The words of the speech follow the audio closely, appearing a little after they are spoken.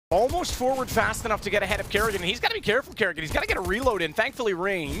Almost forward fast enough to get ahead of Kerrigan. He's got to be careful, Kerrigan. He's got to get a reload in. Thankfully,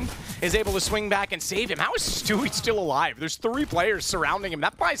 Rain is able to swing back and save him. How is Stewie still alive? There's 3 players surrounding him.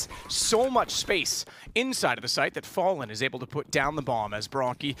 That buys so much space inside of the site that Fallen is able to put down the bomb as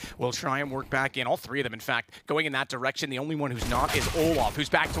brejcha will try and work back in. All 3 of them, in fact, going in that direction. The only one who's not is Olaf, who's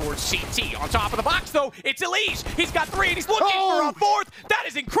back towards CT. On top of the box, though, it's Elise. He's got 3, and he's looking for a 4th. That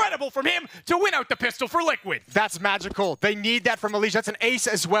is incredible from him to win out the pistol for Liquid. That's magical. They need that from Elise. That's an ace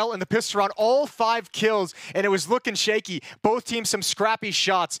as well in the pistol round. All 5 kills, and it was looking shaky. Both teams some scrappy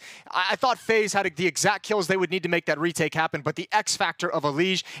shots. I thought FaZe had the exact kills they would need to make that retake happen, but the X factor of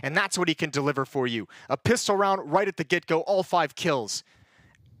Elise, and that's what he can deliver for you. A pistol round right at the get-go, all 5 kills.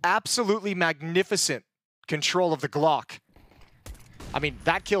 Absolutely magnificent control of the Glock. I mean,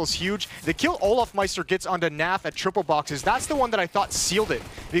 that kill's huge. The kill Olaf Meister gets onto Naf at triple boxes, that's the one that I thought sealed it.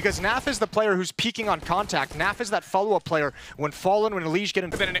 Because Naf is the player who's peaking on contact. Naf is that follow-up player when Fallen, when Elise get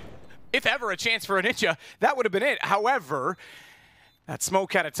in. If ever a chance for a Ninja, that would have been it. However, that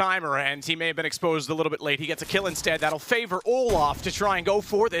smoke had a timer, and he may have been exposed a little bit late. He gets a kill instead. That'll favor Olaf to try and go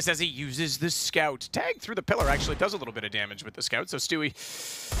for this as he uses the scout. Tag through the pillar actually does a little bit of damage with the scout, so Stewie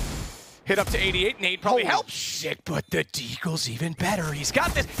hit up to 88. Nade probably helps. Shit, but the deagle's even better. He's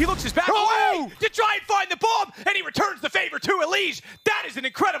got this. He looks his back away to try and find the bomb, and he returns the favor to Elise. That is an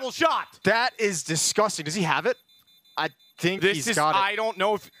incredible shot. That is disgusting. Does he have it? I think he's got it. I don't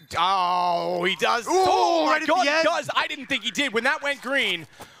know if... Oh, he does. Ooh, oh, my right God, he does. I didn't think he did. When that went green,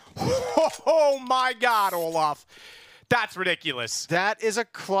 oh, my God, Olaf. That's ridiculous. That is a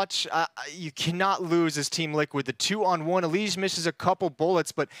clutch. You cannot lose as Team Liquid. The 2-on-1. Elise misses a couple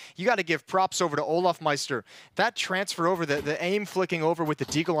bullets, but you got to give props over to Olaf Meister. That transfer over, the aim flicking over with the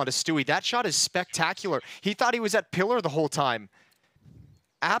deagle onto Stewie, that shot is spectacular. He thought he was at pillar the whole time.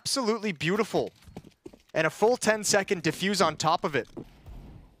 Absolutely beautiful. And a full 10-second defuse on top of it.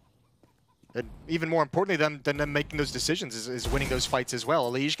 And even more importantly than them making those decisions is winning those fights as well.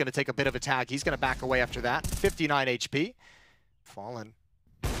 Elise going to take a bit of a tag. He's going to back away after that. 59 HP. Fallen.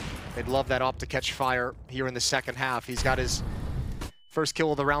 They'd love that op to catch fire here in the second half. He's got his first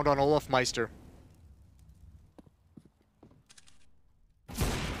kill of the round on Olaf Meister.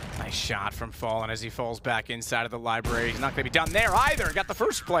 Nice shot from Fallen as he falls back inside of the library. He's not going to be done there either. Got the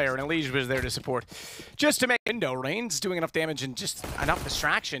first player, and Elise was there to support. Just to make window, Rain's doing enough damage and just enough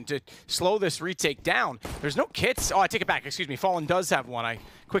distraction to slow this retake down. There's no kits. Oh, I take it back. Excuse me. Fallen does have one. I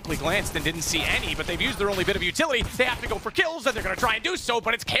quickly glanced and didn't see any, but they've used their only bit of utility. They have to go for kills, and they're going to try and do so,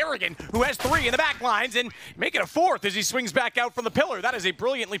 but it's Kerrigan who has 3 in the back lines and make it a 4th as he swings back out from the pillar. That is a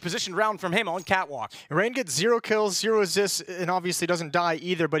brilliantly positioned round from him on Catwalk. Rain gets 0 kills, 0 assists, and obviously doesn't die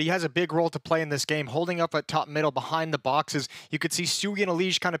either, but he has a big role to play in this game, holding up at top middle behind the boxes. You could see Stewie and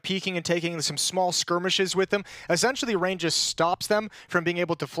Elise kind of peeking and taking some small skirmishes with them. Essentially, Rain just stops them from being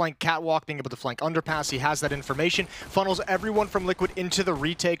able to flank Catwalk, being able to flank Underpass. He has that information, funnels everyone from Liquid into the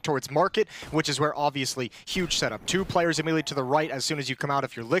retake towards Market, which is where obviously huge setup. 2 players immediately to the right as soon as you come out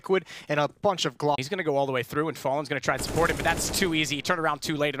if you're Liquid, and a bunch of Glock. He's going to go all the way through, and Fallen's going to try and support him, but that's too easy. He turned around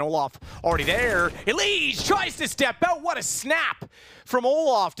too late, and Olaf already there. Elise tries to step out. What a snap from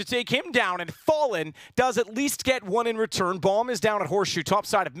Olaf to take him down, and Fallen does at least get 1 in return. Bomb is down at Horseshoe, top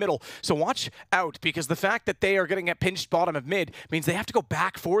side of middle, so watch out, because the fact that they are going to get pinched bottom of mid means they have to go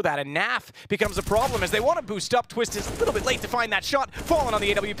back for that, and Naf becomes a problem as they want to boost up. Twist is a little bit late to find that shot. Fallen on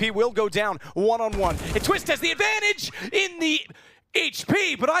the AWP will go down 1-on-1. And Twist has the advantage in the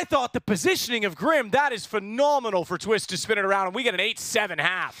HP, but I thought the positioning of Grim, that is phenomenal for Twist to spin it around, and we get an 8-7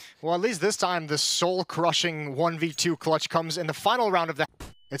 half. Well, at least this time, the soul-crushing 1v2 clutch comes in the final round of that.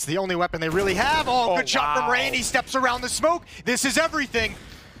 It's the only weapon they really have. Oh, good shot from Rain. He steps around the smoke. This is everything.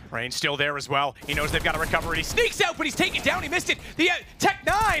 Rain's still there as well. He knows they've got to recover. He sneaks out, but he's taken down. He missed it. The Tech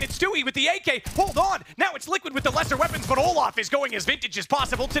 9, it's Stewie with the AK. Hold on. Now it's Liquid with the lesser weapons, but Olaf is going as vintage as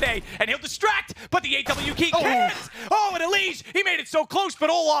possible today, and he'll distract, but the AW key can't. Oh, and Elise, he made it so close, but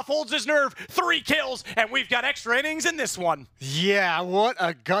Olaf holds his nerve. 3 kills, and we've got extra innings in this one. Yeah, what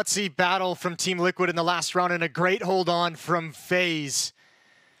a gutsy battle from Team Liquid in the last round, and a great hold on from FaZe.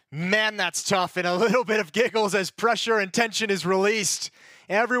 Man, that's tough, and a little bit of giggles as pressure and tension is released.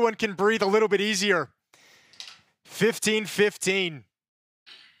 Everyone can breathe a little bit easier. 15-15.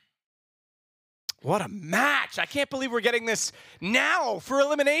 What a match! I can't believe we're getting this now for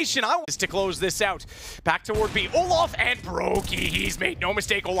elimination. I want to close this out. Back toward B. Olof and brejcha. He's made no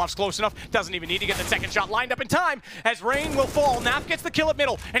mistake. Olaf's close enough. Doesn't even need to get the second shot lined up in time as rain will fall. Naf gets the kill at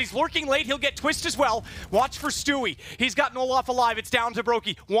middle, and he's lurking late. He'll get twist as well. Watch for Stewie. He's gotten Olaf alive. It's down to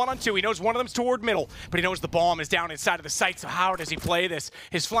brejcha. 1-on-2. He knows one of them's toward middle, but he knows the bomb is down inside of the site. So how does he play this?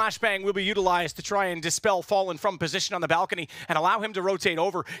 His flashbang will be utilized to try and dispel Fallen from position on the balcony and allow him to rotate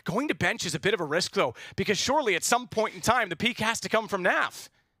over. Going to bench is a bit of a risk, though, because surely at some point in time, the peak has to come from Naf.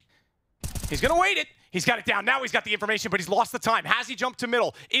 He's going to wait it. He's got it down. Now he's got the information, but he's lost the time. Has he jumped to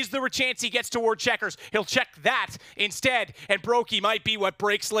middle? Is there a chance he gets toward checkers? He'll check that instead, and brejcha might be what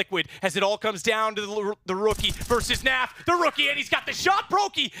breaks Liquid as it all comes down to the rookie versus Naf. The rookie, and he's got the shot.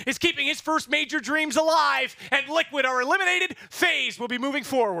 brejcha is keeping his first major dreams alive, and Liquid are eliminated. FaZe will be moving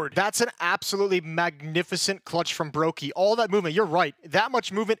forward. That's an absolutely magnificent clutch from brejcha. All that movement, you're right. That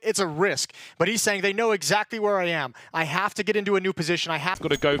much movement, it's a risk. But he's saying they know exactly where I am. I have to get into a new position. I have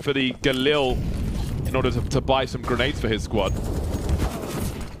got to go for the Galil in order to buy some grenades for his squad.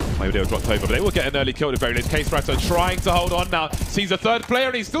 Maybe they'll drop over, but they will get an early kill at the very least. K-Sprato trying to hold on now. Sees a third player,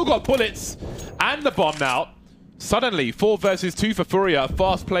 and he's still got bullets and the bomb now. Suddenly, 4 versus 2 for Furia.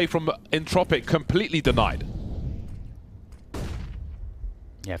 Fast play from Entropic, completely denied.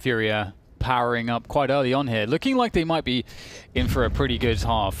 Yeah, Furia powering up quite early on here. Looking like they might be in for a pretty good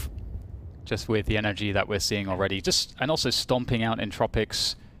half, just with the energy that we're seeing already. And also stomping out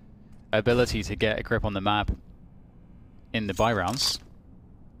Entropic's ability to get a grip on the map in the buy rounds.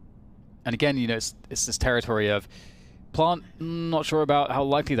 And again, you know, it's this territory of plant. Not sure about how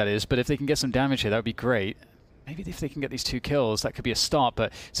likely that is, but if they can get some damage here, that would be great. Maybe if they can get these 2 kills, that could be a start,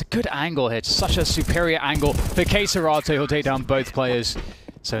 but it's a good angle here. It's such a superior angle for KSGO. He'll take down both players.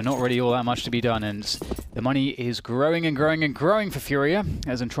 So not really all that much to be done, and the money is growing and growing and growing for Furia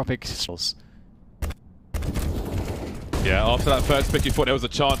as Entropic stalls. Yeah, after that first pick, you thought there was a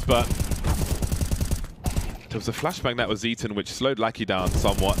chance, but there was a flashbang that was eaten, which slowed Lackey down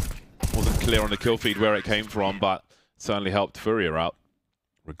somewhat. Wasn't clear on the kill feed where it came from, but certainly helped Furia out,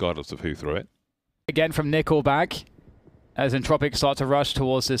 regardless of who threw it. Again from Nickelback, as Entropic start to rush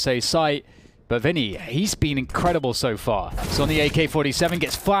towards this A site. But Vinny, he's been incredible so far. So on the AK-47,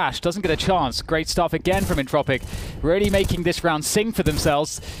 gets flashed, doesn't get a chance. Great stuff again from Entropic, really making this round sing for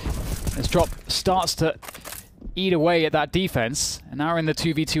themselves. As Drop starts to eat away at that defense, and now we're in the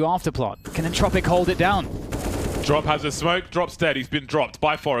 2v2 afterplot. Can Entropic hold it down? Drop has a smoke, Drop's dead, he's been dropped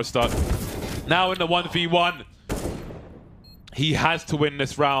by Forrester. Now in the 1v1, he has to win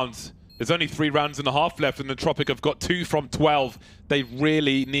this round. There's only 3 rounds and a half left, and Entropic have got 2 from 12. They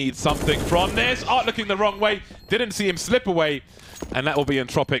really need something from this. Art looking the wrong way, didn't see him slip away, and that will be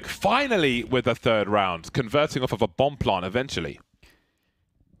Entropic finally with a 3rd round, converting off of a bomb plant eventually.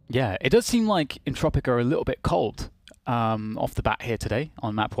 Yeah, it does seem like Entropic are a little bit cold off the bat here today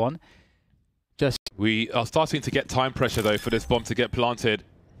on map 1. We are starting to get time pressure though for this bomb to get planted.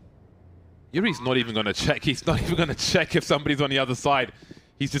 Yuri's not even going to check. He's not even going to check if somebody's on the other side.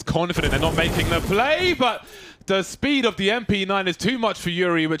 He's just confident they're not making the play, but the speed of the MP9 is too much for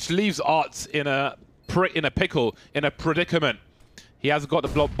Yuri, which leaves Arts in a pickle, in a predicament. He hasn't got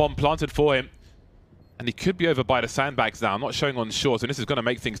the bomb planted for him. And he could be over by the sandbags now. I'm not showing on short, and this is going to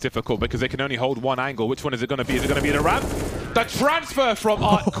make things difficult because they can only hold one angle. Which one is it going to be? Is it going to be the ramp? The transfer from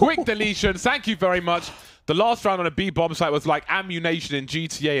Art. Quick deletion. Thank you very much. The last round on a B bomb site was like ammunition in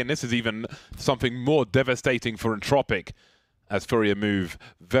GTA, and this is even something more devastating for Entropic as Furia move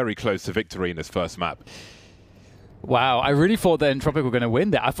very close to victory in this first map. Wow, I really thought that Entropic were going to win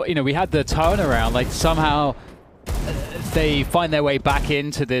that. I thought, you know, we had the turnaround, like somehow they find their way back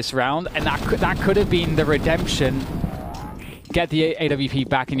into this round, and that could have been the redemption. Get the AWP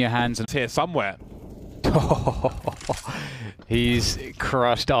back in your hands. It's here somewhere. He's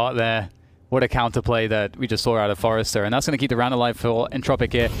crushed Art there. What a counterplay that we just saw out of Forrester, and that's going to keep the round alive for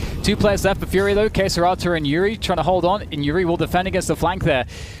Entropic here. 2 players left for Fury though, KSGO and Yuri trying to hold on, and Yuri will defend against the flank there.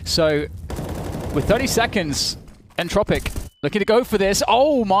 So with 30 seconds, Entropic looking to go for this.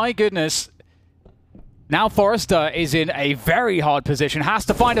 Oh my goodness. Now Forrester is in a very hard position, has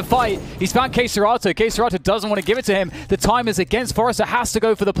to find a fight. He's found KSGO. KSGO doesn't want to give it to him. The time is against Forrester, has to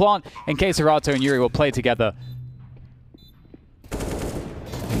go for the plant, and KSGO and Yuri will play together.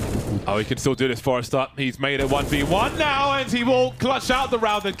 Oh, he can still do this, Forrester. He's made it 1v1 now, and he will clutch out the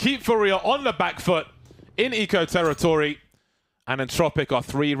round and keep Furia on the back foot in eco territory. And Entropic are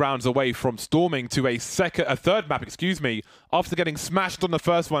 3 rounds away from storming to a 3rd map, after getting smashed on the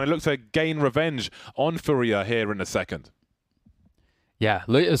first one. It looks to gain revenge on Furia here in the 2nd. Yeah,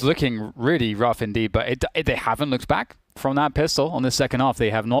 it's looking really rough indeed, but they haven't looked back. from that pistol on the second half. They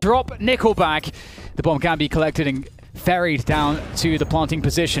have not dropped Nickelback. The bomb can be collected and ferried down to the planting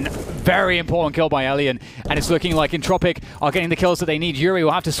position. Very important kill by Alien, and it's looking like Entropic are getting the kills that they need. Yuri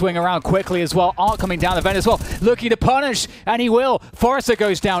will have to swing around quickly as well. Art coming down the vent as well, looking to punish, and he will. Forrester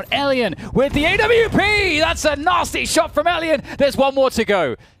goes down. Alien with the AWP. That's a nasty shot from Alien. There's one more to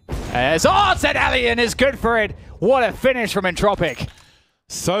go. As Art and Alien is good for it. What a finish from Entropic.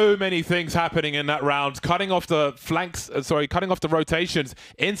 So many things happening in that round, cutting off the flanks, cutting off the rotations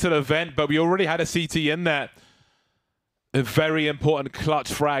into the vent, but we already had a CT in there. A very important clutch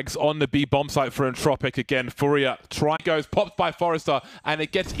frags on the B bomb site for Entropic again. Furia goes, popped by Forrester, and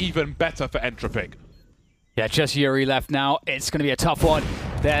it gets even better for Entropic. Yeah, just Yuri left now. It's going to be a tough one.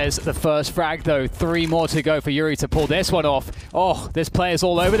 There's the first frag, though. 3 more to go for Yuri to pull this one off. Oh, this player's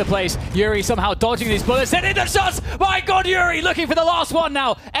all over the place. Yuri somehow dodging these bullets. Hitting the shots! My God, Yuri looking for the last one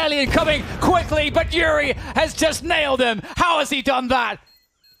now. Alien coming quickly, but Yuri has just nailed him. How has he done that?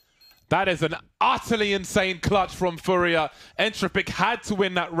 That is an utterly insane clutch from Furia. Entropic had to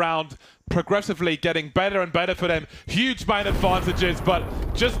win that round, progressively getting better and better for them. Huge man advantages, but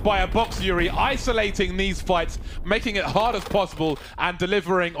just by a box Yuri, isolating these fights, making it hard as possible, and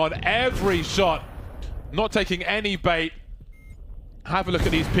delivering on every shot. Not taking any bait. Have a look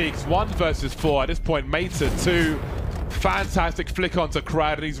at these peaks. 1 versus 4. At this point, Mater 2. Fantastic flick onto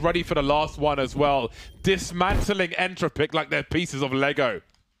Crad, and he's ready for the last one as well. Dismantling Entropic like they're pieces of Lego.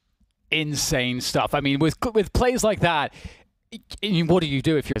 Insane stuff. I mean, with plays like that, what do you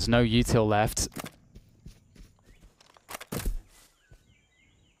do if there's no util left?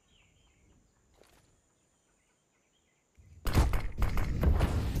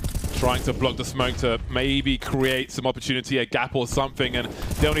 Trying to block the smoke to maybe create some opportunity, a gap or something, and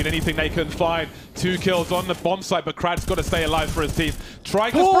they'll need anything they can find. 2 kills on the bomb site, but Krad's got to stay alive for his team.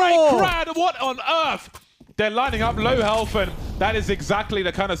 Trying to spray Krad, what on earth? They're lining up low health, and that is exactly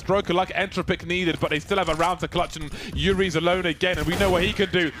the kind of stroke of luck Entropic needed, but they still have a round to clutch, and Yuri's alone again, and we know what he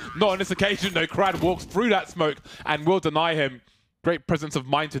can do. Not on this occasion, though. Krad walks through that smoke and will deny him. Great presence of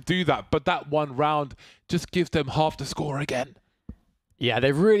mind to do that, but that one round just gives them half the score again. Yeah,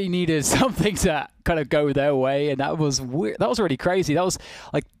 they really needed something to kind of go their way, and that was weird. That was really crazy. That was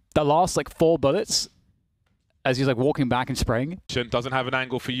like the last 4 bullets as he's walking back and spraying. Doesn't have an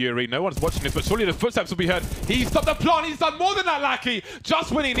angle for Yuri. No one's watching this, but surely the footsteps will be heard. He stopped the plant. He's done more than that, Lackey.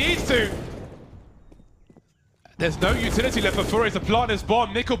 Just when he needs to. There's no utility left for Furia to plant his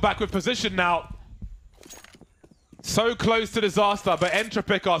bomb. Nickelback with position now. So close to disaster, but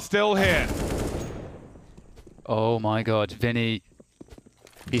Entropic are still here. Oh my God, Vinny.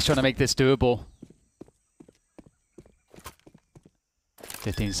 He's trying to make this doable.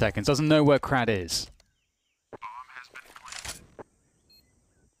 15 seconds. Doesn't know where Krad is.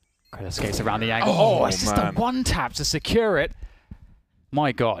 Krad escapes around the angle. Oh, it's just a 1-tap to secure it.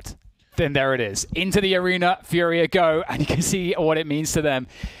 My God. Then there it is. Into the arena, Furia go, and you can see what it means to them.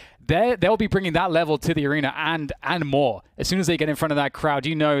 They'll be bringing that level to the arena and more. As soon as they get in front of that crowd,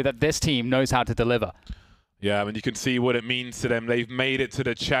 you know that this team knows how to deliver. Yeah, I mean, you can see what it means to them. They've made it to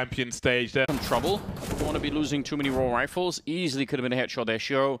the champion stage. They're some trouble. Don't want to be losing too many raw rifles. Easily could have been a headshot there.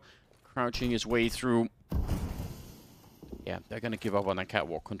 Shiro crouching his way through. Yeah, they're going to give up on that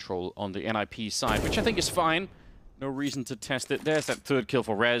catwalk control on the NIP side, which I think is fine. No reason to test it. There's that 3rd kill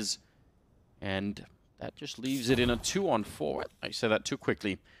for Rez. And that just leaves it in a 2-on-4. I said that too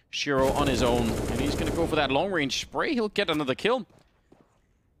quickly. Shiro on his own, and he's going to go for that long-range spray. He'll get another kill.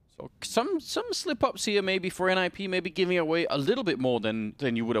 So some slip-ups here maybe for NIP, maybe giving away a little bit more than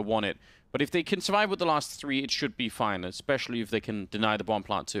you would have wanted. But if they can survive with the last 3, it should be fine, especially if they can deny the bomb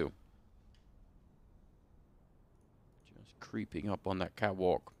plant too. Just creeping up on that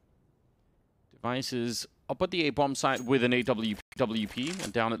catwalk. Devices up at the A-bomb site with an AWP,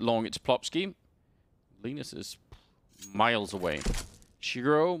 and down at long it's Plopsky. Linus is miles away.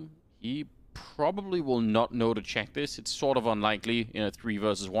 Shiro, he probably will not know to check this. It's sort of unlikely in a 3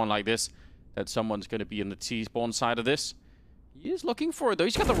 versus 1 like this that someone's going to be in the T-spawn side of this. He is looking for it, though.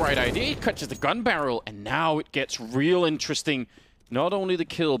 He's got the right idea. He catches the gun barrel, and now it gets real interesting. Not only the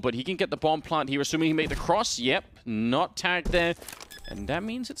kill, but he can get the bomb plant here, assuming he made the cross. Yep, not tagged there. And that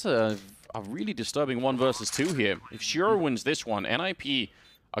means it's a really disturbing 1 versus 2 here. If Shiro wins this one, NIP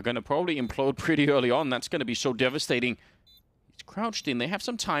are going to probably implode pretty early on. That's going to be so devastating. He's crouched in. They have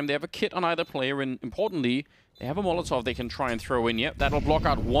some time. They have a kit on either player, and importantly, they have a Molotov they can try and throw in. Yep, that'll block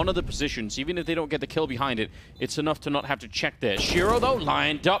out one of the positions. Even if they don't get the kill behind it, it's enough to not have to check there. Shiro, though,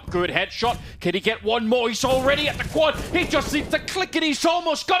 lined up. Good headshot. Can he get one more? He's already at the quad. He just needs to click it. He's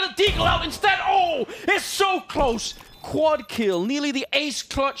almost got a deagle out instead. Oh, it's so close. Quad kill. Nearly the ace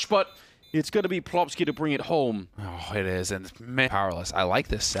clutch, but It's going to be Plopsky to bring it home. Oh, it is, and man, powerless. I like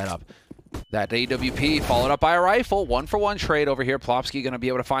this setup. That AWP followed up by a rifle. 1-for-1 trade over here. Plopsky going to be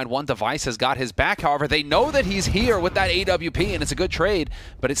able to find one. Device has got his back. However, they know that he's here with that AWP, and it's a good trade,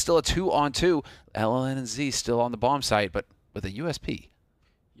 but it's still a 2-on-2. LLN and Z still on the bomb site, but with a USP.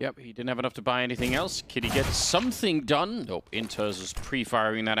 Yep, he didn't have enough to buy anything else. Kitty gets something done. Nope, Inters is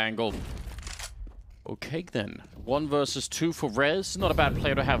pre-firing that angle. Okay, then. 1 versus 2 for Rez. Not a bad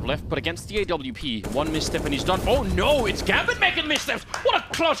player to have left, but against the AWP, 1 misstep and he's done. Oh no, it's Gambit making missteps. What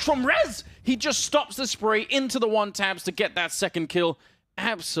a clutch from Rez! He just stops the spray into the 1-taps to get that second kill.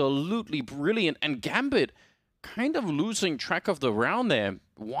 Absolutely brilliant. And Gambit kind of losing track of the round there.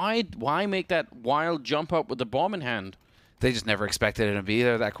 Why make that wild jump up with the bomb in hand? They just never expected it to be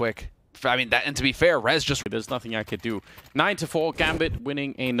there that quick. I mean, and to be fair, Rez just... There's nothing I could do. 9-4, Gambit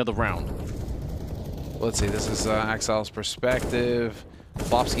winning another round. Let's see, this is Axel's perspective.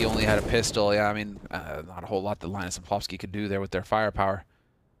 Plopsky only had a pistol. Yeah, I mean, not a whole lot that Linus and Plopsky could do there with their firepower.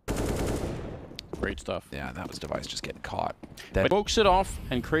 Great stuff. Yeah, and that was Device just getting caught. But pokes it off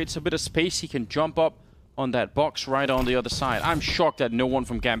and creates a bit of space. He can jump up on that box right on the other side. I'm shocked that no one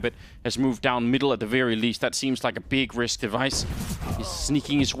from Gambit has moved down middle at the very least. That seems like a big risk. Device. He's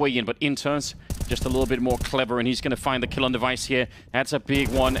sneaking his way in, but Interns just a little bit more clever, and he's going to find the kill on Device here. That's a big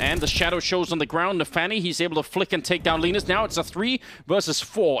one, and the shadow shows on the ground. Nafani, he's able to flick and take down Linus. Now it's a 3 versus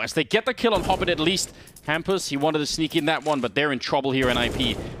 4 as they get the kill on Hobbit at least. Hampers, he wanted to sneak in that one, but they're in trouble here in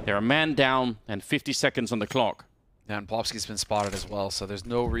IP. They're a man down and 50 seconds on the clock. And Plopsky's been spotted as well, so there's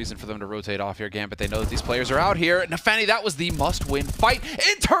no reason for them to rotate off here again, but they know that these players are out here. Nafani, that was the must-win fight.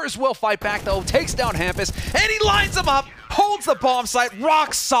 Inters will fight back, though, takes down Hampus, and he lines him up, holds the bomb site,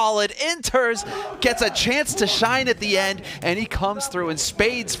 rock solid. Inters gets a chance to shine at the end, and he comes through in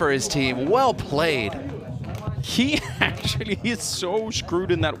spades for his team. Well played. He actually is so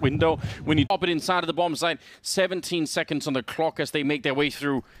screwed in that window when you pop it inside of the bomb site. 17 seconds on the clock as they make their way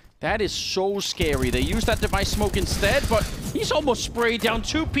through. That is so scary. They use that Device smoke instead, but he's almost sprayed down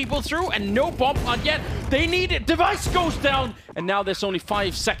 2 people through and no bomb plant yet. They need it. Device goes down, and now there's only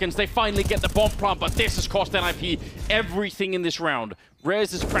 5 seconds. They finally get the bomb plant, but this has cost NIP everything in this round.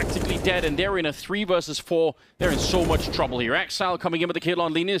 Rez is practically dead, and they're in a 3 versus 4. They're in so much trouble here. Exile coming in with the kill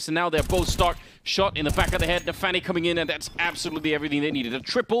on Linus, and now they're both stuck. Shot in the back of the head. Nafani coming in, and that's absolutely everything they needed. A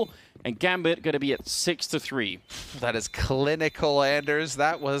triple, and Gambit going to be at 6-3. That is clinical, Anders.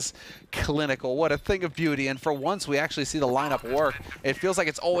 That was clinical. What a thing of beauty. And for once, we actually see the lineup work. It feels like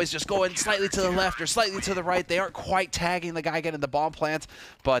it's always just going slightly to the left or slightly to the right. They aren't quite tagging the guy getting the bomb plant,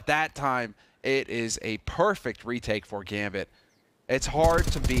 but that time, it is a perfect retake for Gambit. It's hard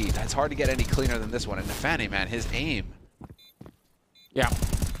to beat. It's hard to get any cleaner than this one. And Nafani, man, his aim. Yeah.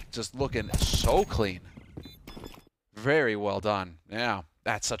 Just looking so clean. Very well done. Yeah,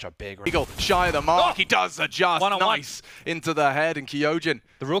 that's such a big... Eagle shy of the mark. He does adjust. One-on-one. Nice. Into the head. And Kyojin.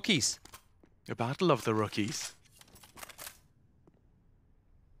 The rookies. The battle of the rookies.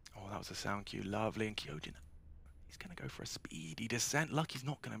 Oh, that was a sound cue. Lovely. And Kyojin, he's going to go for a speedy descent. Lucky's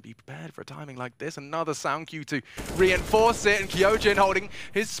not going to be prepared for a timing like this. Another sound cue to reinforce it. And Kyojin holding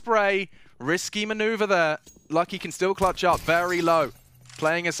his spray. Risky maneuver there. Lucky can still clutch up very low.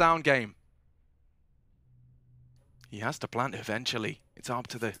 Playing a sound game. He has to plant eventually. It's up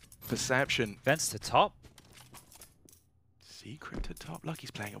to the perception. Vents to top. Secret to top. Lucky's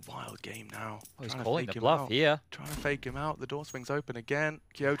playing a wild game now. Oh, he's calling the bluff here. Trying to fake him out. The door swings open again.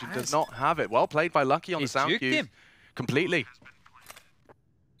 Kyojin does not have it. Well played by Lucky on the sound cue. Him. Completely.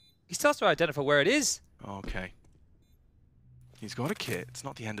 He starts to identify where it is. Okay. He's got a kit. It's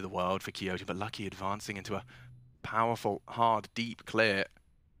not the end of the world for Kyojin, but Lucky advancing into a powerful, hard, deep clear.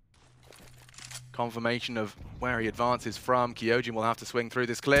 Confirmation of where he advances from. Kyojin will have to swing through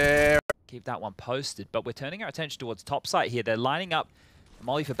this clear. Keep that one posted, but we're turning our attention towards top site here. They're lining up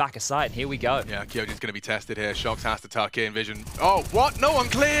Molly for back of site, and here we go. Yeah, Kyojin's going to be tested here. Shox has to tuck in. Vision. Oh, what? No one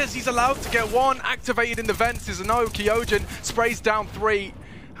clears. He's allowed to get one. Activated in the vents is a no. Kyojin sprays down 3.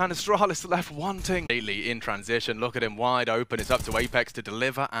 And Astralis left wanting. In transition, look at him wide open. It's up to Apex to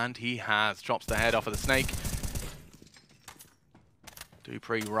deliver, and he has. Chops the head off of the snake.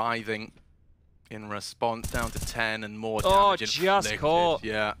 Dupree writhing in response, down to 10 and more damage. Just caught.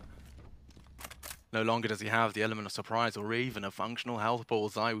 Yeah. No longer does he have the element of surprise or even a functional health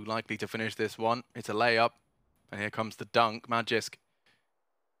bullseye. Likely to finish this one. It's a layup. And here comes the dunk. Magisk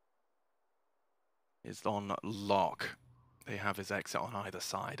is on lock. They have his exit on either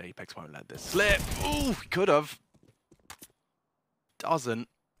side. Apex won't let this slip. Ooh, he could have. Doesn't.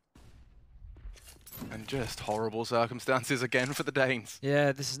 And Just horrible circumstances again for the Danes.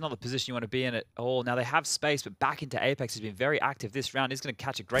 Yeah, this is not the position you want to be in at all. Now, they have space, but back into Apex has been very active this round. He's going to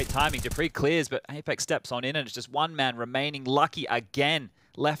catch a great timing. Dupree clears, but Apex steps on in, and it's just one man remaining. Lucky again,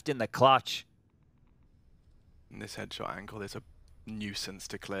 left in the clutch. And this headshot angle is a nuisance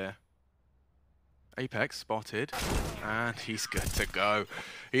to clear. Apex spotted, and he's good to go.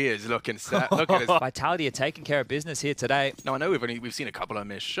 He is looking set. Look at his Vitality are taking care of business here today. Now I know we've seen a couple of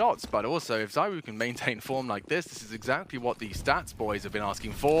missed shots, but also if ZywOo can maintain form like this is exactly what the stats boys have been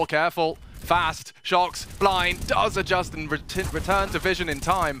asking for. Careful, fast, shocks, blind, does adjust and return to vision in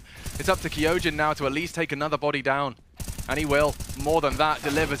time. It's up to Kyojin now to at least take another body down, and he will. More than that,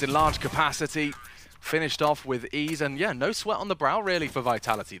 delivers in large capacity. Finished off with ease, and yeah, no sweat on the brow really for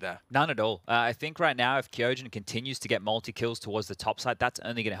Vitality there. None at all. I think right now, if Kyojin continues to get multi-kills towards the top side, that's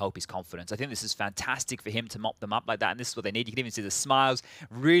only going to help his confidence. I think this is fantastic for him to mop them up like that, and this is what they need. You can even see the smiles.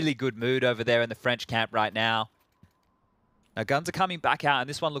 Really good mood over there in the French camp right now. Now, guns are coming back out, and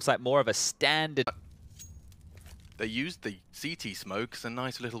this one looks like more of a standard. They used the CT smokes, a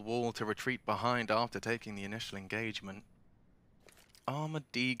nice little wall to retreat behind after taking the initial engagement. Armored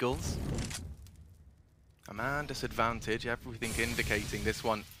Eagles. A man disadvantage, everything indicating this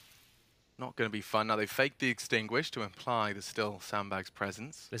one not going to be fun. Now they faked the extinguish to imply there's still Sandbag's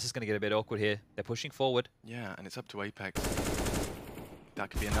presence. This is going to get a bit awkward here. They're pushing forward. Yeah, and it's up to Apex.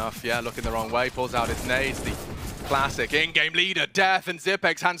 That could be enough. Yeah, looking the wrong way, pulls out his nades. The classic in-game leader, Death, and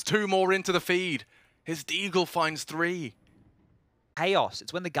Zipex hands 2 more into the feed. His Deagle finds 3. Chaos.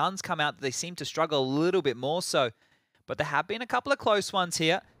 It's when the guns come out that they seem to struggle a little bit more so. But there have been a couple of close ones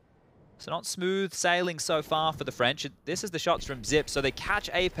here. So not smooth sailing so far for the French. This is the shots from Zip, so they catch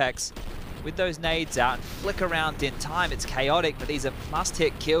Apex with those nades out and flick around in time. It's chaotic, but these are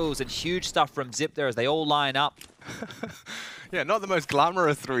must-hit kills and huge stuff from Zip there as they all line up. Yeah, not the most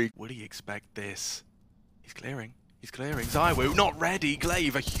glamorous 3. Would he expect this? He's clearing. He's clearing. ZywOo not ready.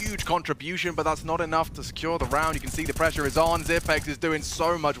 Glaive, a huge contribution, but that's not enough to secure the round. You can see the pressure is on. Zipex is doing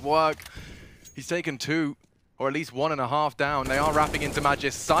so much work. He's taken 2. Or at least 1.5 down. They are wrapping into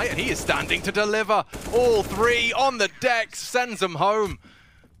Magic's sight, and he is standing to deliver. All 3 on the deck, sends them home.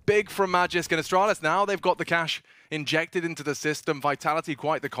 Big from Magisk and Astralis. Now they've got the cash injected into the system. Vitality,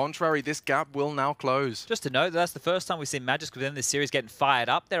 quite the contrary. This gap will now close. Just to note, that's the first time we've seen Magisk within this series getting fired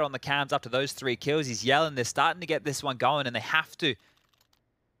up there on the cams after those 3 kills. He's yelling. They're starting to get this one going, and they have to.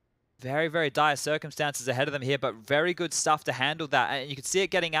 Very, very dire circumstances ahead of them here, but very good stuff to handle that. And you can see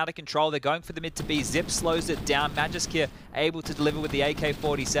it getting out of control. They're going for the mid to B. Zip slows it down. Magisk here able to deliver with the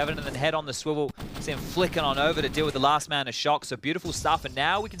AK-47 and then head on the swivel. See him flicking on over to deal with the last man of shock. So beautiful stuff. And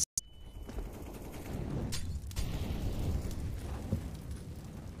now we can...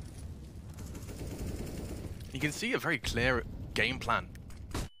 You can see a very clear game plan,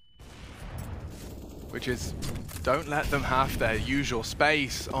 which is don't let them have their usual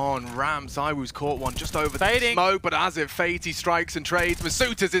space on ramp. ZywOo's caught one just over the smoke, but as it fades, he strikes and trades.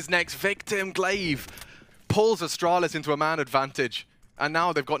 Masuuta's his next victim. Glaive pulls Astralis into a man advantage, and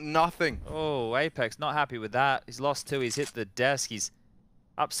now they've got nothing. Oh, Apex not happy with that. He's lost 2. He's hit the desk. He's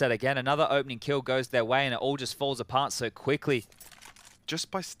upset again. Another opening kill goes their way, and it all just falls apart so quickly. Just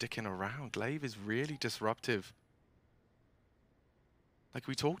by sticking around, Glaive is really disruptive. Like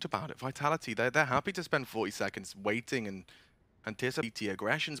we talked about it, Vitality, they're happy to spend 40 seconds waiting and anticipate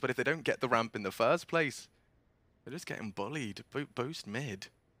aggressions, but if they don't get the ramp in the first place, they're just getting bullied. Boost mid.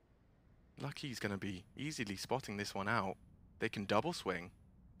 Lucky's going to be easily spotting this one out. They can double swing,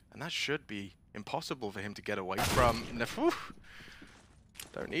 and that should be impossible for him to get away from.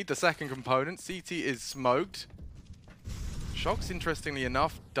 Don't need the second component. CT is smoked. Shocks, interestingly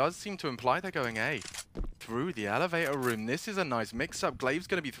enough, does seem to imply they're going A. Through the elevator room. This is a nice mix-up. Glaive's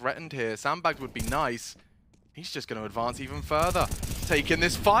going to be threatened here. Sandbag would be nice. He's just going to advance even further. Taking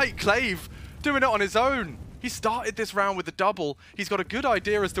this fight. Glaive doing it on his own. He started this round with the double. He's got a good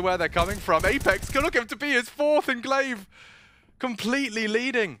idea as to where they're coming from. Apex can look him to be his 4th, and Glaive completely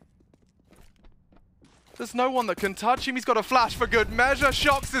leading. There's no one that can touch him. He's got a flash for good measure.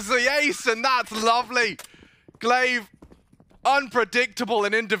 Shocks is the ace, and that's lovely. Glaive, unpredictable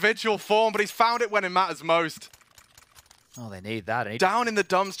in individual form, but he's found it when it matters most. Oh, they need that. Down in the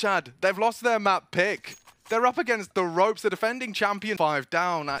dumps, Chad. They've lost their map pick. They're up against the ropes. The defending champion. 5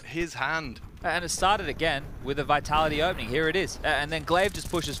 down at his hand. And it started again with a Vitality opening. Here it is. And then Glaive just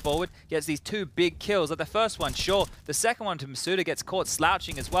pushes forward, gets these 2 big kills. Like the first one, sure. The second one to Masuda gets caught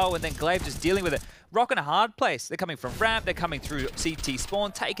slouching as well, and then Glaive just dealing with it. Rocking a hard place. They're coming from ramp, they're coming through CT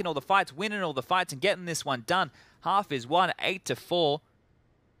spawn, taking all the fights, winning all the fights, and getting this one done. Half is won, 8-4.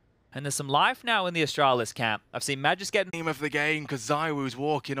 And there's some life now in the Astralis camp. I've seen Magis getting... Name of the game, because ZywOo's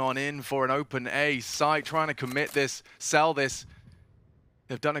walking on in for an open A site, trying to commit this, sell this.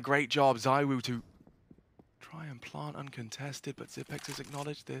 They've done a great job, ZywOo, to try and plant uncontested, but Zipex has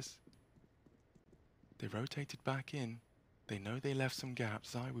acknowledged this. They rotated back in. They know they left some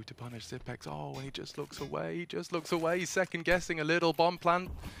gaps. ZywOo to punish Zipex. Oh, and he just looks away. He just looks away. He's second guessing a little. Bomb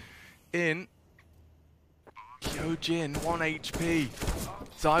plant in. Kyojin, 1 HP.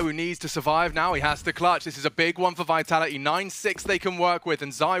 ZywOo needs to survive now. He has to clutch. This is a big one for Vitality. 9-6 they can work with,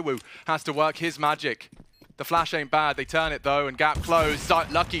 and ZywOo has to work his magic. The flash ain't bad. They turn it, though, and gap closed.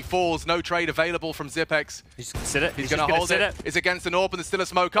 Lucky falls. No trade available from Zipex. He's going to sit it. He's going to hold it. It's against an AWP, and there's still a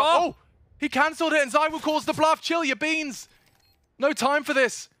smoke up. Oh! He cancelled it, and ZywOo calls the bluff. Chill your beans. No time for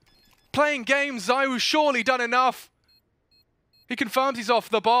this. Playing games. ZywOo's surely done enough. He confirms he's off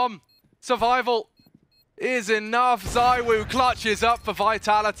the bomb. Survival is enough. ZywOo clutches up for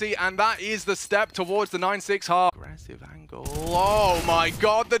Vitality, and that is the step towards the 9-6 half. Aggressive angle. Oh my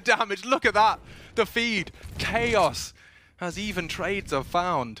god, the damage. Look at that. The feed. Chaos. As even trades are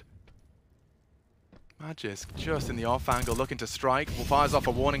found. Magis just in the off angle, looking to strike. Fires off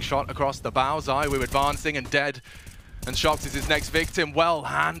a warning shot across the bow. ZywOo advancing and dead. And Shox is his next victim. Well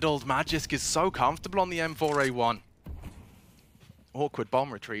handled. Magisk is so comfortable on the M4A1. Awkward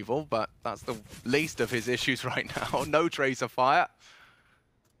bomb retrieval, but that's the least of his issues right now. No tracer fire.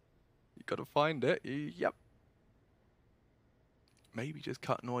 You gotta find it. Yep. Maybe just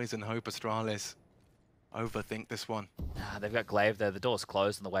cut noise and hope Astralis overthink this one. They've got Glaive there. The door's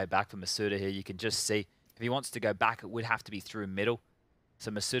closed on the way back for Masuda here. You can just see if he wants to go back, it would have to be through middle.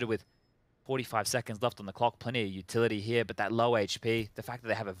 So Masuda with 45 seconds left on the clock, plenty of utility here, but that low HP, the fact that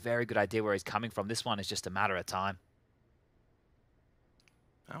they have a very good idea where he's coming from, this one is just a matter of time.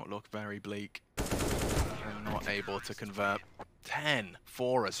 Outlook very bleak. And not able to convert. 10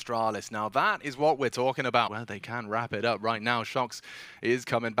 for Astralis. Now that is what we're talking about. Well, they can wrap it up right now. Shox is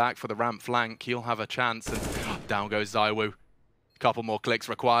coming back for the ramp flank. He'll have a chance, and down goes ZywOo. Couple more clicks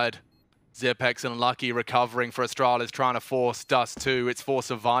required. Zipex and Lucky recovering for Astralis, trying to force Dust 2. It's for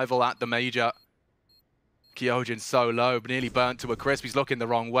survival at the major. Kyojin's so low, nearly burnt to a crisp. He's looking the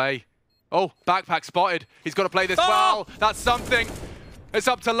wrong way. Oh, backpack spotted. He's got to play this well. That's something. It's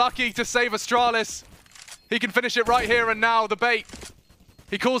up to Lucky to save Astralis. He can finish it right here and now. The bait.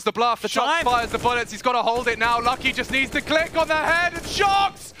 He calls the bluff. The shot fires the bullets. He's got to hold it now. Lucky just needs to click on the head and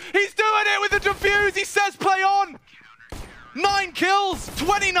Shox! He's doing it with the defuse. He says play on. 9 kills,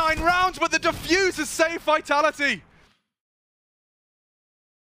 29 rounds, but the defuse has saved Vitality.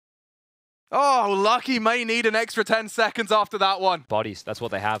 Oh, Lucky may need an extra 10 seconds after that one. Bodies, that's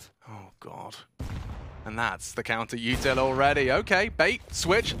what they have. Oh, God. And that's the counter util already. Okay, bait,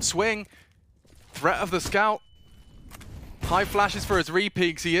 switch, swing. Threat of the scout. High flashes for his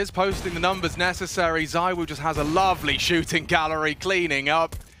repeaks. He is posting the numbers necessary. ZywOo just has a lovely shooting gallery cleaning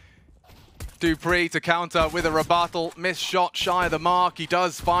up. dupreeh to counter with a rebuttal. Missed shot shy of the mark. He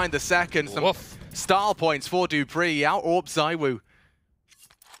does find the second. Some style points for dupreeh. He out-orbs ZywOo.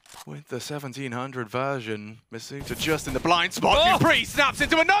 With the 1700 version, Masuda just in the blind spot. dupreeh snaps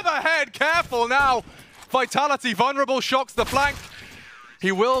into another head. Careful now. Vitality vulnerable, Shox the flank.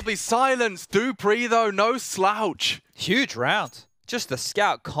 He will be silenced. dupreeh, though, no slouch. Huge round. Just the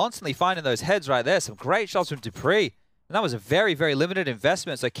scout constantly finding those heads right there. Some great shots from dupreeh. And that was a very, very limited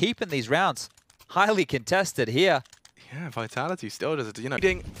investment. So keeping these rounds highly contested here. Yeah, Vitality still does it, you know.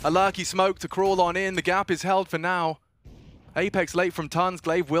 A lurky smoke to crawl on in. The gap is held for now. Apex late from tons.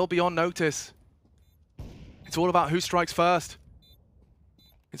 Glaive will be on notice. It's all about who strikes first.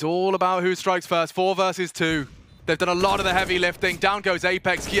 It's all about who strikes first. 4 versus 2. They've done a lot of the heavy lifting. Down goes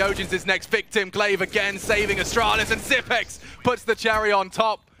Apex. Kyojin's his next victim. Glaive again saving Astralis, and Zipex puts the cherry on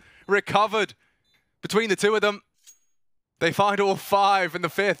top. Recovered between the two of them. They find all 5 in the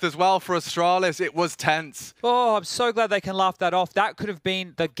 5th as well for Astralis. It was tense. Oh, I'm so glad they can laugh that off. That could have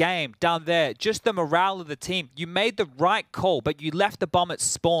been the game down there. Just the morale of the team. You made the right call, but you left the bomb at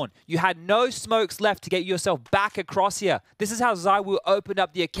spawn. You had no smokes left to get yourself back across here. This is how ZywOo opened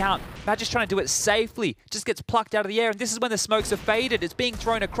up the account. Magic's trying to do it safely. Just gets plucked out of the air, and this is when the smokes are faded. It's being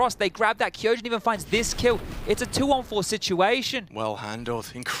thrown across. They grab that. Kyojin even finds this kill. It's a 2-on-4 situation. Well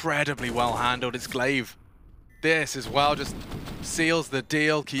handled. Incredibly well handled. It's Glaive. This as well just seals the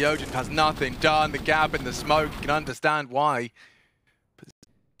deal. Kyojin has nothing done. The gap in the smoke, you can understand why.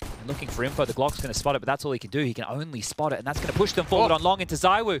 Looking for info, the Glock's going to spot it, but that's all he can do. He can only spot it, and that's going to push them forward on long into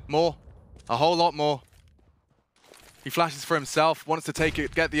ZywOo. More. A whole lot more. He flashes for himself, wants to take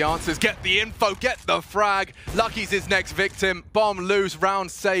it, get the answers, get the info, get the frag. Lucky's his next victim. Bomb loose,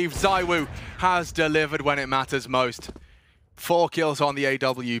 round save. ZywOo has delivered when it matters most. 4 kills on the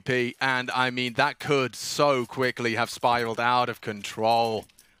AWP, and I mean, that could so quickly have spiraled out of control.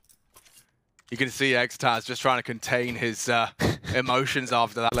 You can see Xtaz just trying to contain his emotions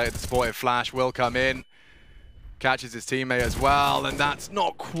after that. Later, the supportive flash will come in. Catches his teammate as well, and that's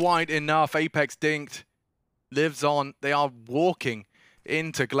not quite enough. Apex dinked, lives on. They are walking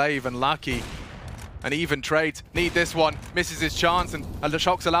into Glaive and Lucky. And even Trades need this one. Misses his chance, and the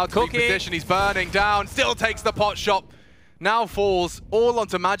shock's allowed to leave position. He's burning down, still takes the pot shot. Now falls all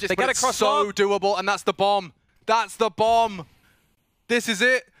onto Magis, but it's so doable, and that's the bomb. That's the bomb. This is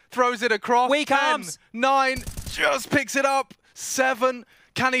it. Throws it across. 10, 9, just picks it up. 7,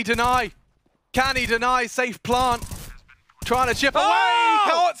 can he deny? Can he deny? Safe plant. Trying to chip away.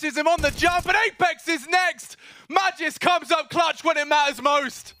 Catches him on the jump, and Apex is next. Magis comes up clutch when it matters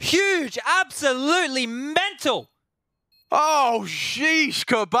most. Huge, absolutely mental. Oh, sheesh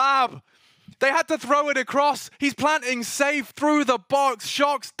kebab. They had to throw it across. He's planting safe through the box.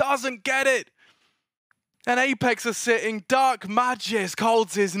 Shox doesn't get it. And Apex are sitting duck. Magis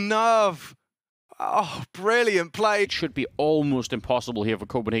holds his nerve. Oh, brilliant play. It should be almost impossible here for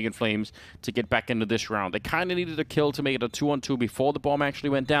Copenhagen Flames to get back into this round. They kind of needed a kill to make it a 2-on-2 before the bomb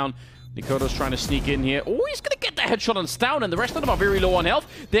actually went down. Nikoto's trying to sneak in here. Oh, he's going to get the headshot on Stown, and the rest of them are very low on health.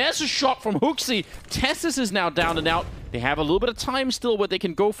 There's a shot from Hooksy. Tessus is now down and out. They have a little bit of time still where they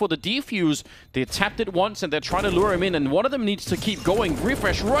can go for the defuse. They tapped it once, and they're trying to lure him in, and one of them needs to keep going.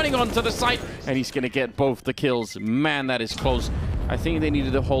 Refresh running onto the site, and he's going to get both the kills. Man, that is close. I think they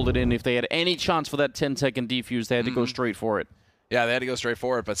needed to hold it in. If they had any chance for that 10-second defuse, they had to go straight for it. Yeah, they had to go straight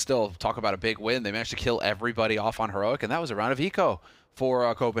for it, but still, talk about a big win. They managed to kill everybody off on Heroic, and that was a round of eco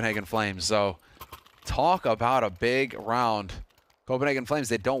for Copenhagen Flames. So talk about a big round. Copenhagen Flames,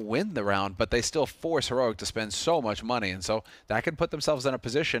 they don't win the round, but they still force Heroic to spend so much money. And so that can put themselves in a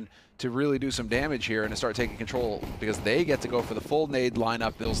position to really do some damage here and to start taking control, because they get to go for the full nade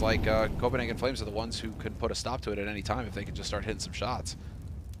lineup. Feels like Copenhagen Flames are the ones who can put a stop to it at any time if they can just start hitting some shots.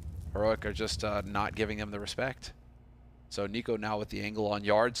 Heroic are just not giving them the respect. So Nico now with the angle on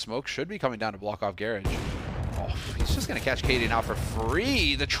Yard. Smoke should be coming down to block off Garage. Oh, he's just going to catch Katie now for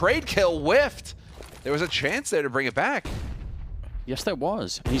free. The trade kill whiffed. There was a chance there to bring it back. Yes, there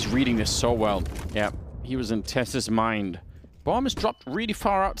was. He's reading this so well. Yeah, he was in Tess's mind. Bomb is dropped really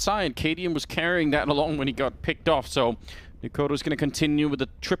far outside. Cadian was carrying that along when he got picked off, so Nikoto's going to continue with the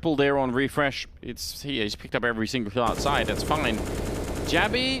triple there on Refresh. He's picked up every single kill outside. That's fine.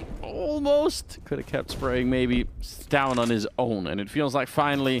 Jabby almost could have kept spraying, maybe down on his own, and it feels like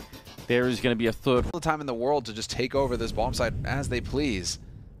finally there is going to be a third. All the time in the world to just take over this bomb site as they please.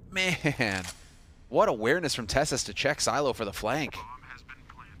 Man, what awareness from Tessus to check Silo for the flank.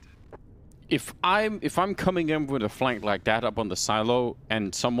 If I'm coming in with a flank like that up on the silo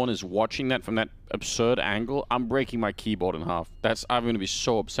and someone is watching that from that absurd angle, I'm breaking my keyboard in half. I'm going to be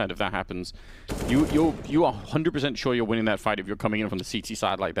so upset if that happens. You are 100% sure you're winning that fight if you're coming in from the CT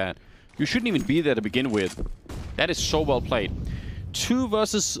side like that. You shouldn't even be there to begin with. That is so well played. 2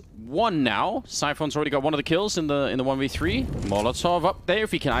 versus 1 now. Siphon's already got one of the kills in the 1v3. Molotov up there.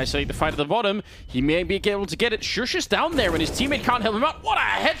 If he can isolate the fight at the bottom, he may be able to get it. Shush is down there, and his teammate can't help him out. What a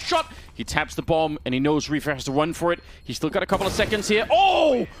headshot! He taps the bomb, and he knows Reefer has to run for it. He's still got a couple of seconds here.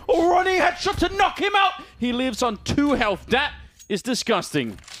 Oh! A running headshot to knock him out! He lives on 2 health. That is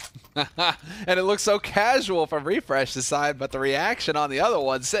disgusting. And it looks so casual from Refresh this side, but the reaction on the other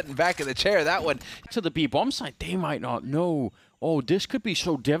one, sitting back in the chair, that one. To the B bomb side, they might not know. Oh, this could be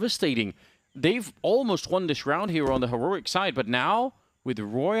so devastating. They've almost won this round here on the heroic side, but now, with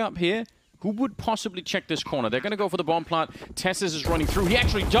Roy up here, who would possibly check this corner? They're going to go for the bomb plant. Tessus is running through. He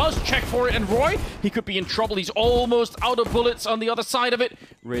actually does check for it, and Roy, he could be in trouble. He's almost out of bullets on the other side of it.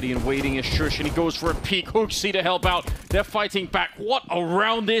 Ready and waiting is Shush, and he goes for a peek. Hooksy to help out. They're fighting back. What a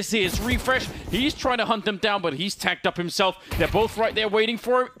round this is. Refresh, he's trying to hunt them down, but he's tacked up himself. They're both right there waiting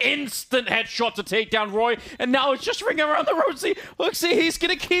for him. Instant headshot to take down Roy, and now it's just ringing around the road. Hooksy, he's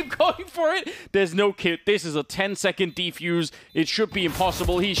going to keep going for it. There's no kit. This is a 10-second defuse. It should be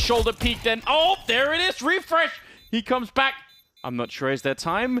impossible. He's shoulder peeked. And oh, there it is. Refresh. He comes back. I'm not sure is there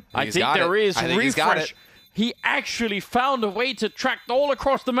time. I think there is. I think he's got it. He actually found a way to track all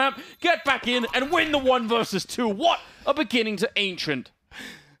across the map, get back in, and win the 1 versus 2. What a beginning to Ancient.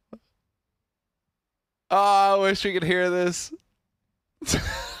 Oh, I wish we could hear this.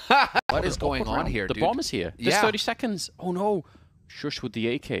 What is going on here, dude? The bomb is here. There's 30 seconds. Oh, no. Shush with the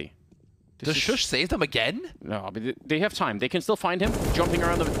AK. Does Shush save them again? No, but they have time. They can still find him. Jumping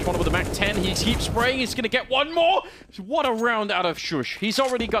around the corner with the Mac 10. He keeps spraying. He's going to get one more. What a round out of Shush. He's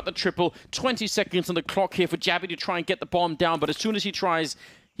already got the triple. 20 seconds on the clock here for Jabby to try and get the bomb down. But as soon as he tries,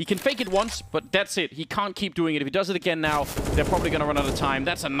 He can fake it once, but that's it. He can't keep doing it. If he does it again now, they're probably going to run out of time.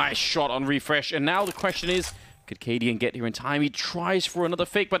 That's a nice shot on refresh. And now the question is, could KDN get here in time? He tries for another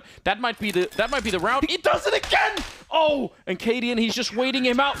fake, but that might be the round. He does it again! Oh! And KDN, he's just waiting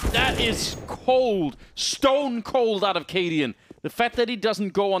him out. That is cold. Stone cold out of KDN. The fact that he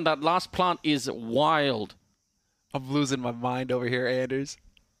doesn't go on that last plant is wild. I'm losing my mind over here, Anders.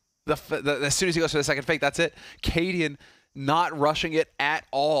 As soon as he goes for the second fake, that's it. KDN not rushing it at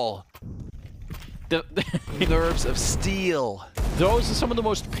all. Nerves of steel. Those are some of the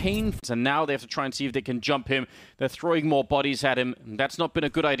most painful. And now they have to try and see if they can jump him. They're throwing more bodies at him. That's not been a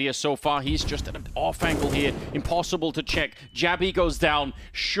good idea so far. He's just at an off angle here. Impossible to check. Jabby goes down.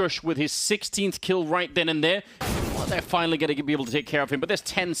 Shush with his 16th kill right then and there. Well, they're finally going to be able to take care of him. But there's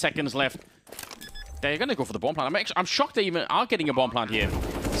 10 seconds left. They're going to go for the bomb plant. I'm shocked they even are getting a bomb plant here.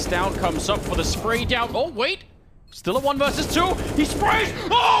 Stout comes up for the spray down. Oh, wait. Still a 1 versus 2. He sprays.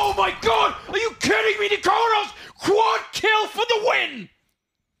 Oh, my God. Are you kidding me, Nikoros? Quad kill for the win.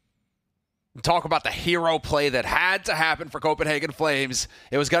 Talk about the hero play that had to happen for Copenhagen Flames.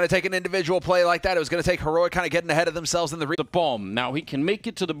 It was going to take an individual play like that. It was going to take Heroic kind of getting ahead of themselves in the bomb. Now, he can make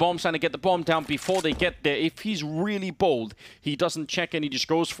it to the bomb site and get the bomb down before they get there. If he's really bold, he doesn't check and he just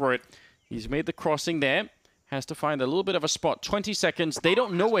goes for it. He's made the crossing there. Has to find a little bit of a spot. 20 seconds. They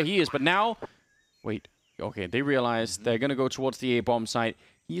don't know where he is, but now... Wait. Okay, they realize they're going to go towards the A-bomb site.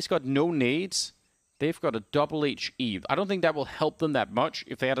 He's got no nades. They've got a double HE. I don't think that will help them that much.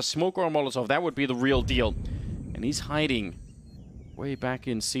 If they had a smoke or a Molotov, that would be the real deal. And he's hiding way back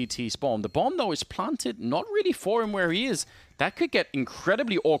in CT spawn. The bomb, though, is planted not really for him where he is. That could get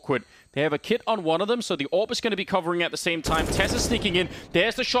incredibly awkward. They have a kit on one of them, so the AWP is going to be covering at the same time. Tess is sneaking in.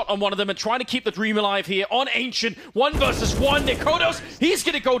 There's the shot on one of them and trying to keep the dream alive here on Ancient. 1 versus 1. Nikodos, he's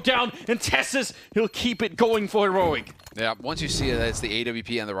going to go down, and Tess's, he'll keep it going for Heroic. Yeah, once you see that it's the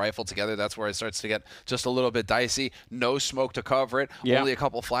AWP and the rifle together, that's where it starts to get just a little bit dicey. No smoke to cover it, only a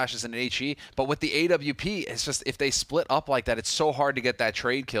couple flashes in an HE. But with the AWP, it's just, if they split up like that, it's so hard to get that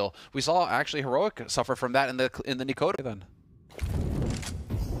trade kill. We saw actually Heroic suffer from that in the Nikodo then.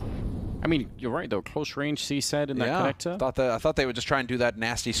 I mean, you're right, though. Close range, C said, in that connector. I thought they would just try and do that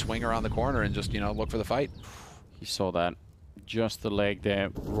nasty swing around the corner and just, you know, look for the fight. You saw that. Just the leg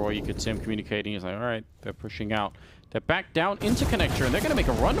there. Roy, you could see him communicating. He's like, all right, they're pushing out. They're back down into connector, and they're going to make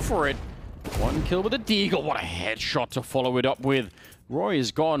a run for it. 1 kill with a deagle. What a headshot to follow it up with. Roy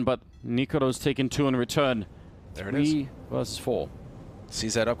is gone, but Nikodo's taken 2 in return. There it is. 3 versus 4.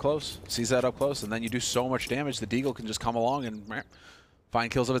 Sees that up close. Sees that up close, and then you do so much damage, the deagle can just come along and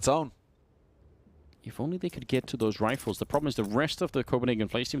find kills of its own. If only they could get to those rifles. The problem is the rest of the Copenhagen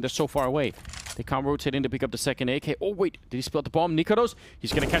Flames team, they're so far away. They can't rotate in to pick up the second AK. Oh, wait. Did he split the bomb? Nikodos?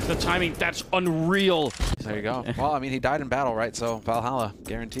 He's going to catch the timing. That's unreal. There you go. Well, I mean, he died in battle, right? So, Valhalla,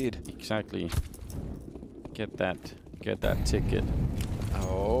 guaranteed. Exactly. Get that ticket.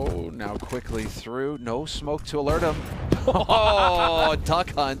 Oh, now quickly through. No smoke to alert him. Oh,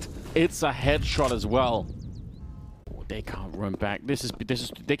 duck hunt. It's a headshot as well. Oh, they can't run back. This is.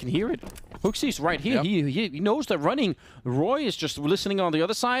 They can hear it. Hooksy's right here. Yep. He knows they're running. Roy is just listening on the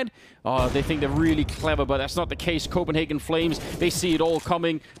other side. They think they're really clever, but that's not the case. Copenhagen Flames, they see it all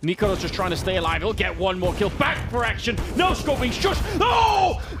coming. Nikodos just trying to stay alive. He'll get 1 more kill. Back for action. No scoping. Shush.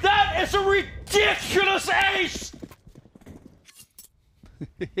 Oh! That is a ridiculous ace!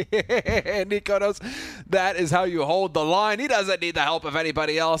 Nikodos, that is how you hold the line. He doesn't need the help of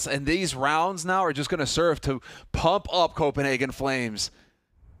anybody else. And these rounds now are just going to serve to pump up Copenhagen Flames.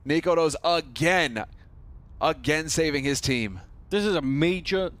 Nikodos again saving his team. This is a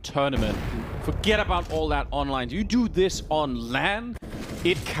major tournament. Forget about all that online. You do this on LAN,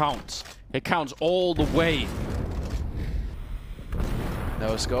 it counts. It counts all the way.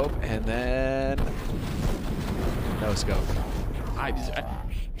 No scope, and then no scope.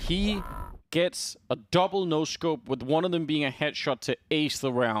 He gets a double no scope with one of them being a headshot to ace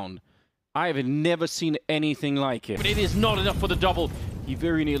the round. I have never seen anything like it. But it is not enough for the double. He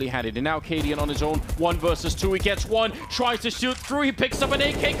very nearly had it. And now KDN on his own. 1 versus 2. He gets 1. Tries to shoot through. He picks up an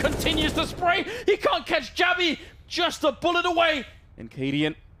AK. Continues to spray. He can't catch Jabby. Just a bullet away. And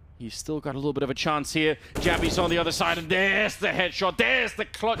KDN, he's still got a little bit of a chance here. Jabby's on the other side. And there's the headshot. There's the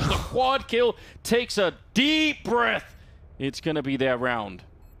clutch. The quad kill. Takes a deep breath. It's going to be their round.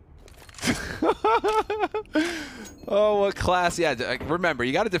 Oh, what class. Yeah, remember,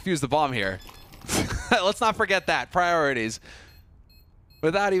 you got to defuse the bomb here. Let's not forget that. Priorities.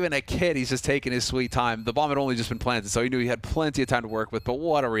 Without even a kit, he's just taking his sweet time. The bomb had only just been planted, so he knew he had plenty of time to work with. But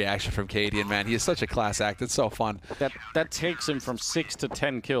what a reaction from Cadian, man. He is such a class act. It's so fun. That takes him from 6 to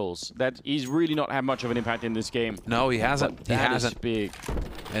 10 kills. He's really not had much of an impact in this game. No, he hasn't. He hasn't. Is big.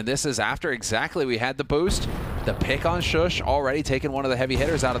 And this is after exactly we had the boost. The pick on Shush already taking one of the heavy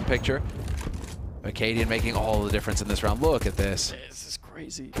hitters out of the picture. But Cadian making all the difference in this round. Look at this. This is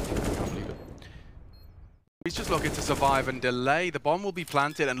crazy. I can't believe it. He's just looking to survive and delay. The bomb will be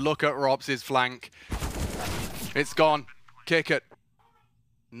planted, and look at Robs' flank. It's gone. Kick it.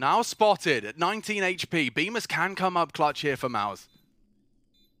 Now spotted at 19 HP. Bemis can come up clutch here for Maus.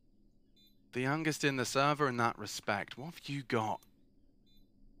 The youngest in the server in that respect. What have you got?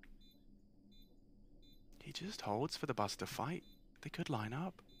 He just holds for the Buster fight. They could line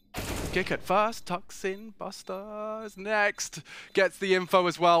up. Kick it first, tucks in, Buster's next. Gets the info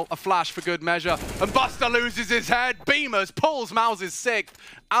as well, a flash for good measure. And Buster loses his head. Bemis pulls Maus' sixth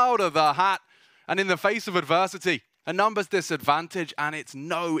out of the hat. And in the face of adversity, a numbers disadvantage, and it's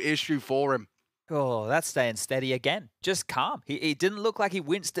no issue for him. Oh, that's staying steady again. Just calm. He didn't look like he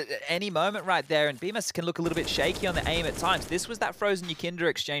winced at any moment right there, and Bemis can look a little bit shaky on the aim at times. This was that Frozen Yukinder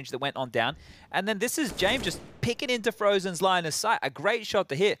exchange that went on down. And then this is James just picking into Frozen's line of sight. A great shot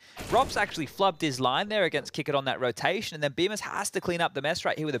to hit. Robs actually flubbed his line there against Kick It on that rotation, and then Bemis has to clean up the mess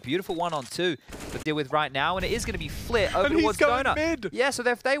right here with a beautiful 1-on-2 to deal with right now, and it is going to be Flit over towards Donut. Mid. Yeah, so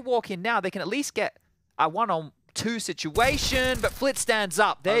if they walk in now, they can at least get a 1-on-2 situation, but Flit stands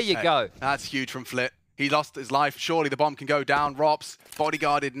up. There you go. That's huge from Flit. He lost his life. Surely the bomb can go down. Robs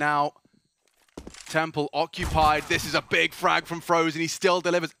bodyguarded now. Temple occupied. This is a big frag from Frozen. He still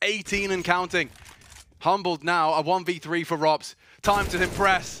delivers 18 and counting. Humbled now. A 1v3 for Robs. Time to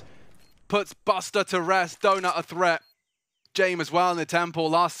impress. Puts Buster to rest. Donut a threat. James as well in the Temple.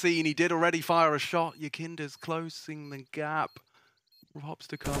 Last scene, he did already fire a shot. Yukinder's closing the gap. Robs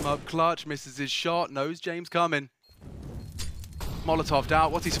to come up clutch. Misses his shot. Knows James coming. Molotov'd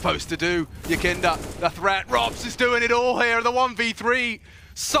out. What's he supposed to do? Yukinder, the threat. Robs is doing it all here. The 1v3.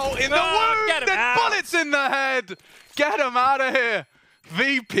 Salt in the wound and bullets in the head. Get him out of here.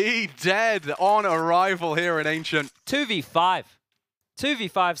 VP dead on arrival here in Ancient. 2v5.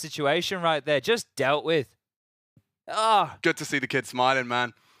 2v5 situation right there. Just dealt with. Ah. Good to see the kid smiling,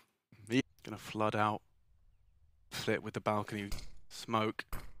 man. He's going to flood out. Flit with the balcony smoke.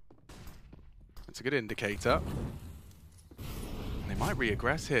 It's a good indicator. They might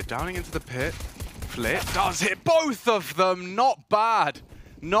re-aggress here. Downing into the pit. Flit does hit both of them. Not bad.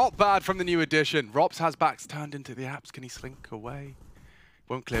 Not bad from the new addition. Robs has backs turned into the apps. Can he slink away?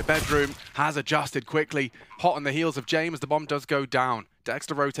 Won't clear bedroom. Has adjusted quickly. Hot on the heels of James. The bomb does go down.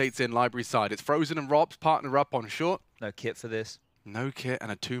 Dexter rotates in library side. It's Frozen and Robs partner up on short. No kit for this. No kit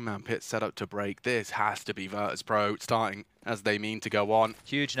and a two-man pit set up to break. This has to be Virtus Pro starting as they mean to go on.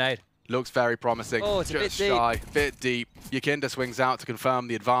 Huge nade. Looks very promising. Oh, it's just a bit shy, deep. bit deep. Yukinder swings out to confirm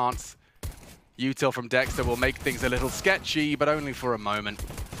the advance. Util from Dexter will make things a little sketchy, but only for a moment.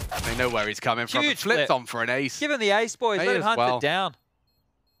 They know where he's coming from. Huge Flips flip. on for an ace. Give him the ace, boys. Let him hunt it down.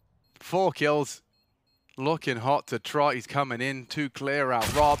 4 kills. Looking hot to trot. He's coming in. 2 clear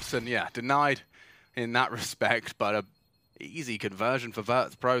out. Robs, and yeah, denied in that respect, but a easy conversion for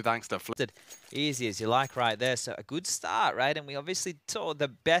Virtus Pro thanks to Flip. Easy as you like right there. So a good start, right? And we obviously saw the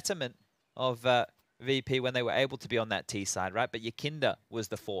betterment of VP when they were able to be on that T side, right? But Yukinder was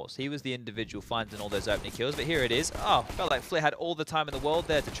the force. He was the individual finding all those opening kills. But here it is. Oh, felt like Flit had all the time in the world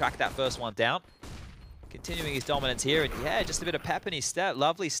there to track that first one down. Continuing his dominance here. And yeah, just a bit of pep in his step.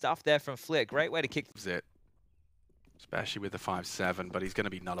 Lovely stuff there from Flit. Great way to kick it. Especially with the 5-7, but he's going to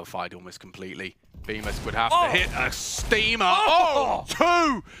be nullified almost completely. Bemis would have to hit a steamer. Oh!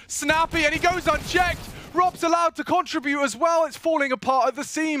 2! Snappy, and he goes unchecked. Rob's allowed to contribute as well. It's falling apart at the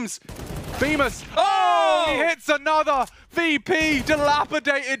seams. Bemis, he hits another. VP,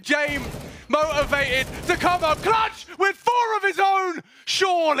 dilapidated James, motivated to come up clutch with 4 of his own.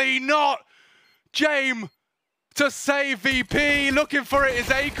 Surely not. James to save VP, looking for it is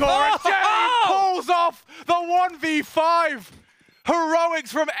Acor, and James pulls off the 1v5.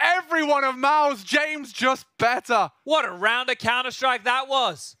 Heroics from everyone of Maus. James just better. What a round of Counter-Strike that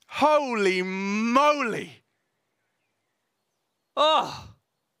was. Holy moly. Oh.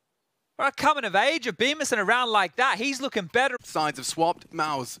 For a coming of age of Bemis in a round like that, he's looking better. Sides have swapped.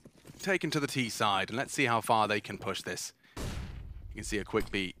 Maus taken to the T side, and let's see how far they can push this. You can see a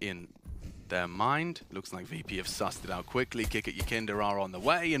quick beat in their mind. Looks like VP have sussed it out quickly. Kick at Yukinder are on the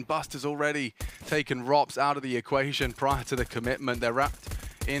way, and Buster's already taken Robs out of the equation prior to the commitment. They're wrapped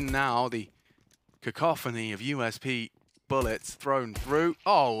in now. The cacophony of USP bullets thrown through.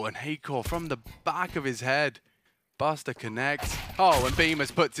 Oh, and Acor from the back of his head. Buster connects. Oh, and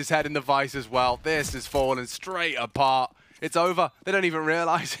Bemis puts his head in the vice as well. This is falling straight apart. It's over. They don't even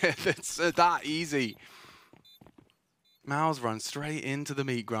realize it. It's that easy. Mouse runs straight into the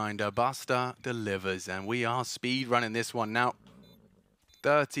meat grinder. Buster delivers, and we are speed running this one now.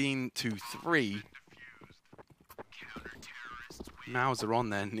 13-3. Mouse are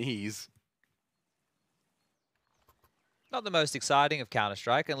on their knees. Not the most exciting of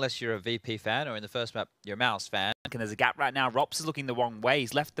Counter-Strike, unless you're a VP fan, or in the first map, you're a Mouse fan. And there's a gap right now. Rops is looking the wrong way.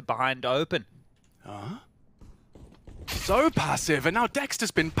 He's left the behind open. Huh? So passive, and now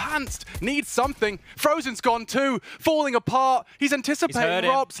Dexter's been pantsed. Needs something. Frozen's gone too. Falling apart. He's anticipating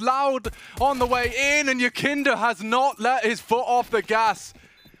Rops loud on the way in, and Yakinda has not let his foot off the gas.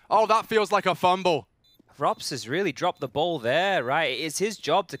 Oh, that feels like a fumble. Rops has really dropped the ball there, right? It's his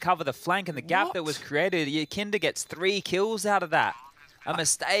job to cover the flank and the gap that was created. Yakinda gets 3 kills out of that. A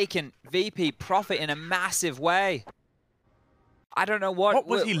mistake, and VP profit in a massive way. I don't know what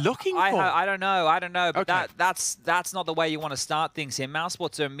was he looking for? I don't know. But Okay. that's not the way you want to start things here.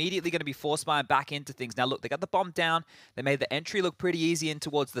 Mousesports are immediately going to be force buying back into things. Now look, they got the bomb down. They made the entry look pretty easy in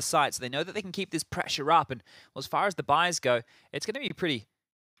towards the site, so they know that they can keep this pressure up. And well, as far as the buys go, it's going to be pretty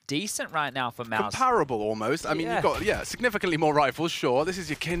decent right now for Mouse. Comparable almost. I mean, you've got, significantly more rifles, sure. This is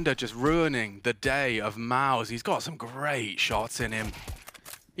Yakinda just ruining the day of Mouse. He's got some great shots in him.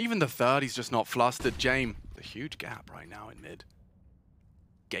 Even the third, he's just not flustered. Jame, a huge gap right now in mid.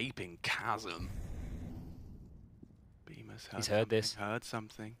 Gaping chasm. Bemis heard this. Heard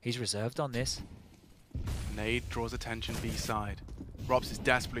something. He's reserved on this. Nade draws attention B side. Robs is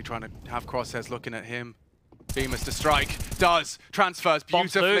desperately trying to have crosshairs looking at him. Bemis to strike. Does. Transfers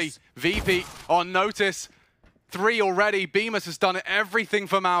beautifully. VP on notice. 3 already. Bemis has done everything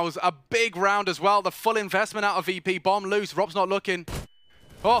for Mouse. A big round as well. The full investment out of VP. Bomb loose. Rob's not looking.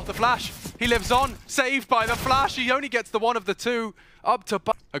 Oh, the flash. He lives on. Saved by the flash. He only gets the one of the 2. Up to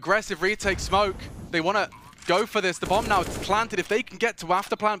aggressive retake smoke. They want to go for this. The bomb now is planted. If they can get to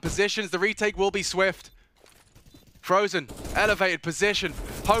after plant positions, the retake will be swift. Frozen, elevated position,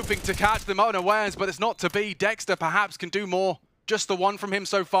 hoping to catch them unawares, but it's not to be. Dexter perhaps can do more. Just the one from him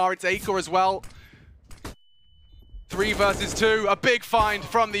so far. It's Acor as well. 3 versus 2. A big find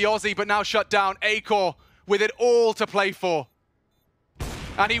from the Aussie, but now shut down. Acor with it all to play for.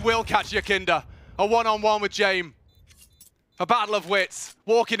 And he will catch Yakinda. A one-on-one with Jame. A battle of wits.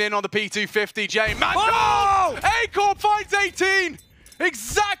 Walking in on the P250. Jame. Oh! Acor finds 18!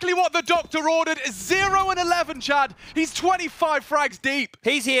 Exactly what the doctor ordered. 0 and 11, Chad. He's 25 frags deep.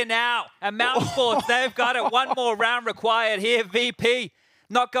 He's here now. And Mousesports, they've got it. One more round required here. VP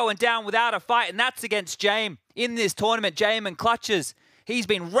not going down without a fight, and that's against Jame. In this tournament, Jame and clutches. He's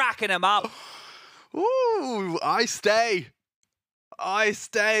been racking them up. Ooh, I stay. I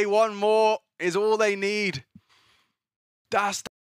stay. One more is all they need. That's